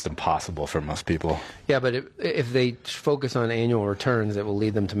 that's almost impossible for most people. Yeah, but if they focus on annual returns, it will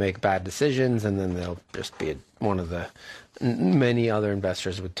lead them to make bad decisions, and then they'll just be one of the many other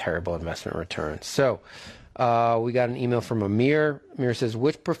investors with terrible investment returns. So we got an email from Amir. Amir says,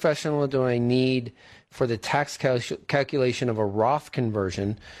 which professional do I need for the tax calculation of a Roth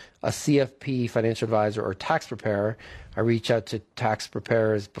conversion, a CFP, financial advisor, or tax preparer? I reached out to tax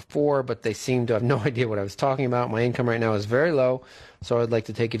preparers before, but they seem to have no idea what I was talking about. My income right now is very low, so I'd like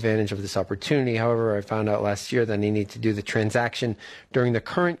to take advantage of this opportunity. However, I found out last year that I need to do the transaction during the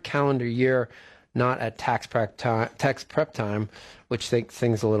current calendar year, not at tax prep time, which makes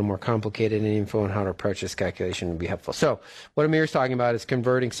things a little more complicated, and info on how to approach this calculation would be helpful. So what Amir's talking about is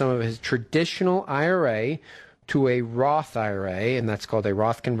converting some of his traditional IRA to a Roth IRA, and that's called a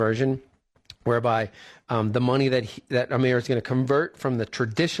Roth conversion, whereby the money that Amir is going to convert from the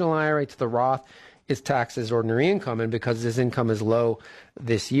traditional IRA to the Roth is taxed as ordinary income. And because his income is low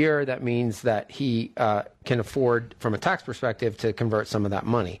this year, that means that he can afford, from a tax perspective, to convert some of that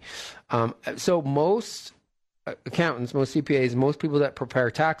money. So most accountants, most CPAs, most people that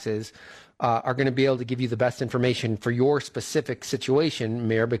prepare taxes are going to be able to give you the best information for your specific situation,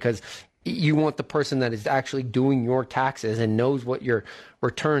 Amir, because you want the person that is actually doing your taxes and knows what your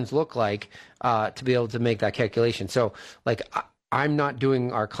returns look like to be able to make that calculation. So, like, I'm not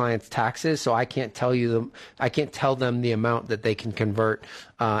doing our clients' taxes, so I can't tell them the amount that they can convert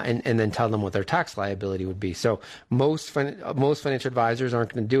and then tell them what their tax liability would be. So most financial advisors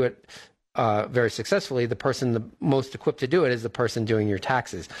aren't going to do it very successfully. The person the most equipped to do it is the person doing your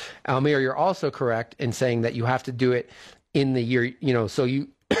taxes. Amir, you're also correct in saying that you have to do it in the year, so you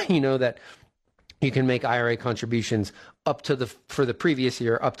know that you can make IRA contributions for the previous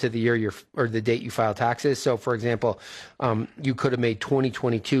year, up to the year or the date you file taxes. So, for example, you could have made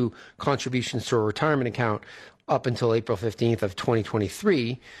 2022 contributions to a retirement account up until April 15th of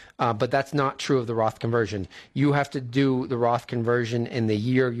 2023, but that's not true of the Roth conversion. You have to do the Roth conversion in the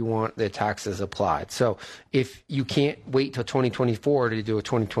year you want the taxes applied. So if you can't wait till 2024 to do a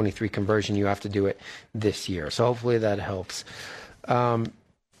 2023 conversion, you have to do it this year. So hopefully that helps.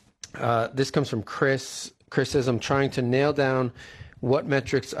 This comes from Chris. Chris says, I'm trying to nail down what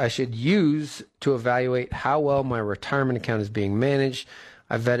metrics I should use to evaluate how well my retirement account is being managed.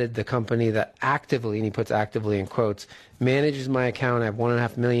 I vetted the company that actively, and he puts actively in quotes, manages my account. I have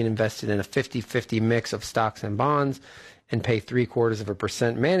 $1.5 million invested in a 50-50 mix of stocks and bonds and pay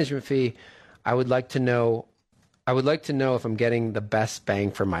 0.75% management fee. I would like to know if I'm getting the best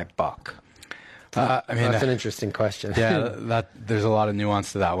bang for my buck. That's an interesting question. Yeah, there's a lot of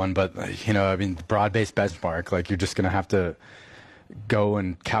nuance to that one, but the broad-based benchmark, like, you're just going to have to go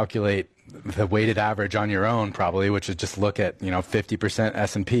and calculate the weighted average on your own, probably, which is just look at 50%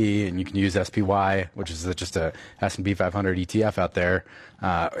 S&P, and you can use SPY, which is just a S&P 500 ETF out there,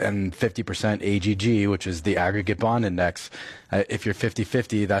 and 50% AGG, which is the aggregate bond index. If you're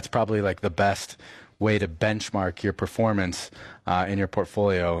 50-50, that's probably like the best way to benchmark your performance in your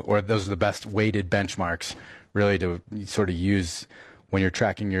portfolio, or those are the best weighted benchmarks really to sort of use when you're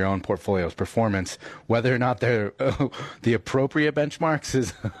tracking your own portfolio's performance. Whether or not they're the appropriate benchmarks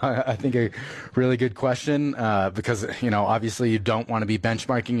is, I think, a really good question, because, obviously you don't want to be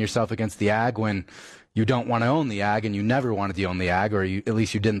benchmarking yourself against the ag when you don't want to own the ag, and you never wanted to own the ag, or at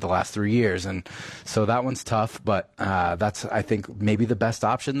least you didn't the last 3 years. And so that one's tough, but that's, I think, maybe the best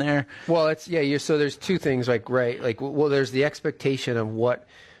option there. Well, so there's two things, there's the expectation of what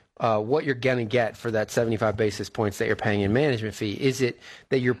you're going to get for that 75 basis points that you're paying in management fee. Is it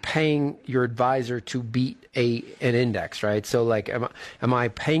that you're paying your advisor to beat an index, right? So am I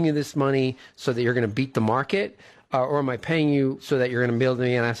paying you this money so that you're going to beat the market? Or am I paying you so that you're going to build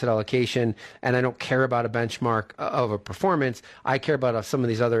me an asset allocation, and I don't care about a benchmark of a performance? I care about some of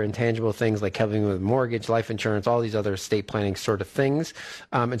these other intangible things like helping with mortgage, life insurance, all these other estate planning sort of things.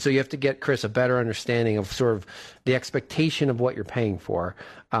 And so you have to get, Chris, a better understanding of sort of the expectation of what you're paying for.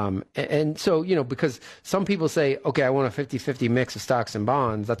 And so, because some people say, okay, I want a 50-50 mix of stocks and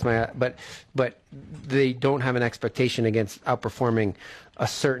bonds. That's but they don't have an expectation against outperforming a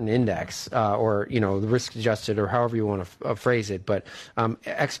certain index, or, the risk adjusted, or however you want to phrase it. But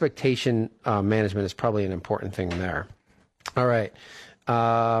expectation management is probably an important thing there. All right.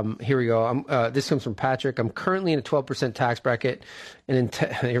 Here we go. This comes from Patrick. I'm currently in a 12% tax bracket, and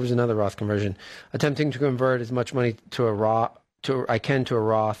here's another Roth conversion. Attempting to convert as much money to a Roth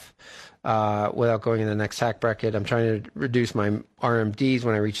without going in the next tax bracket. I'm trying to reduce my RMDs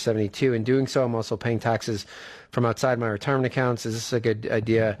when I reach 72. In doing so, I'm also paying taxes from outside my retirement accounts. Is this a good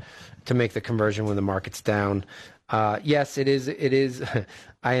idea to make the conversion when the market's down? Yes, it is. It is.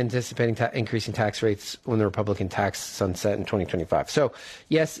 I anticipating increasing tax rates when the Republican tax sunset in 2025. So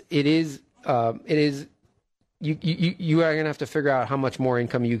yes, it is. It is. You are going to have to figure out how much more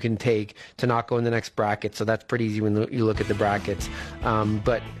income you can take to not go in the next bracket. So that's pretty easy when you look at the brackets.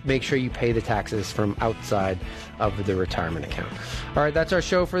 But make sure you pay the taxes from outside of the retirement account. All right, that's our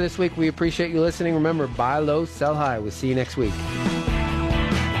show for this week. We appreciate you listening. Remember, buy low, sell high. We'll see you next week.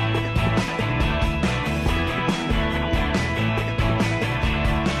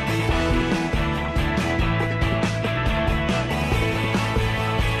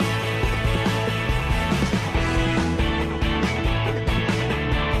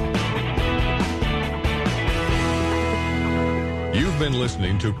 Been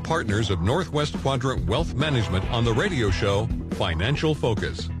listening to Partners of Northwest Quadrant Wealth Management on the radio show Financial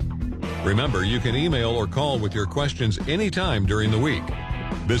Focus. Remember, you can email or call with your questions anytime during the week.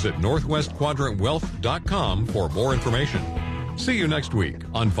 Visit northwestquadrantwealth.com for more information. See you next week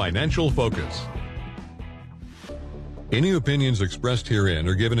on Financial Focus. Any opinions expressed herein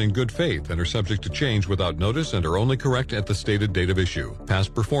are given in good faith and are subject to change without notice and are only correct at the stated date of issue.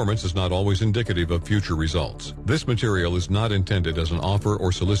 Past performance is not always indicative of future results. This material is not intended as an offer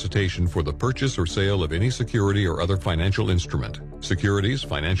or solicitation for the purchase or sale of any security or other financial instrument. Securities,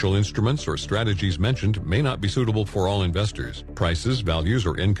 financial instruments, or strategies mentioned may not be suitable for all investors. Prices, values,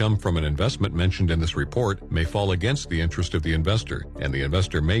 or income from an investment mentioned in this report may fall against the interest of the investor, and the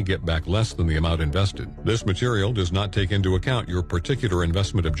investor may get back less than the amount invested. This material does not take into account your particular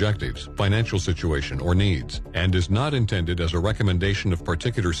investment objectives, financial situation, or needs, and is not intended as a recommendation of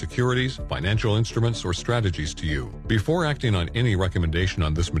particular securities, financial instruments, or strategies to you. Before acting on any recommendation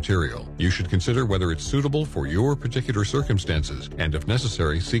on this material, you should consider whether it's suitable for your particular circumstances, and if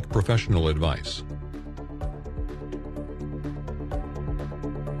necessary, seek professional advice.